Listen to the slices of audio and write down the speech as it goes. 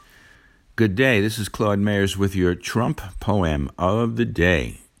Good day. This is Claude Mayers with your Trump poem of the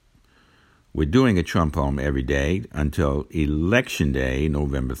day. We're doing a Trump poem every day until Election Day,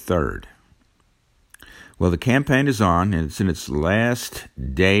 November 3rd. Well, the campaign is on, and it's in its last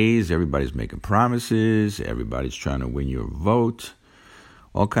days. Everybody's making promises. Everybody's trying to win your vote.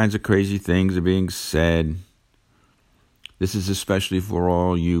 All kinds of crazy things are being said. This is especially for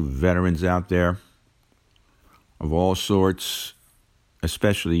all you veterans out there of all sorts,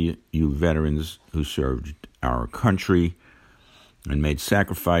 especially you veterans who served our country and made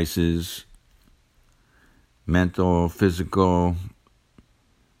sacrifices, mental, physical,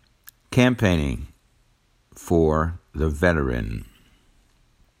 campaigning for the veteran.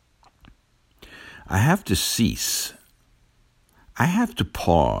 I have to cease. I have to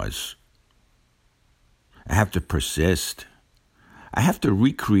pause. I have to persist. I have to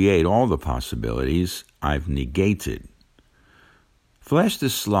recreate all the possibilities I've negated. Flash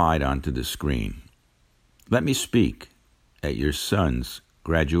this slide onto the screen. Let me speak at your son's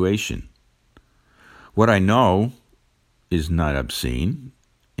graduation. What I know is not obscene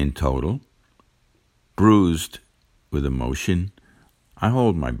in total. Bruised with emotion, I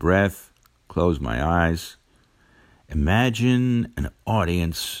hold my breath, close my eyes. Imagine an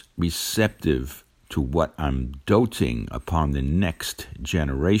audience receptive to what I'm doting upon the next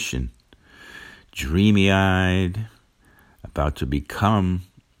generation. Dreamy-eyed, about to become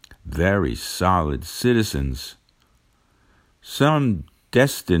very solid citizens. Some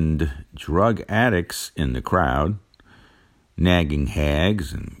destined drug addicts in the crowd, nagging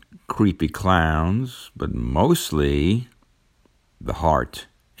hags and creepy clowns, but mostly the heart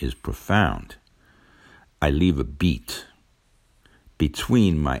is profound. I leave a beat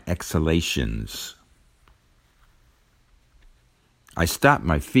between my exhalations. I stop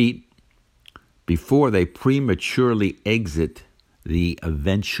my feet before they prematurely exit the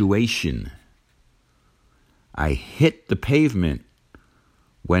eventuation. I hit the pavement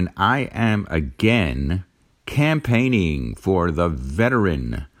when I am again campaigning for the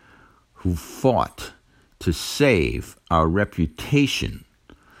veteran who fought to save our reputation,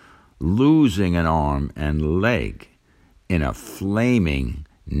 losing an arm and leg in a flaming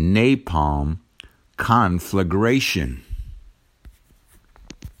napalm conflagration.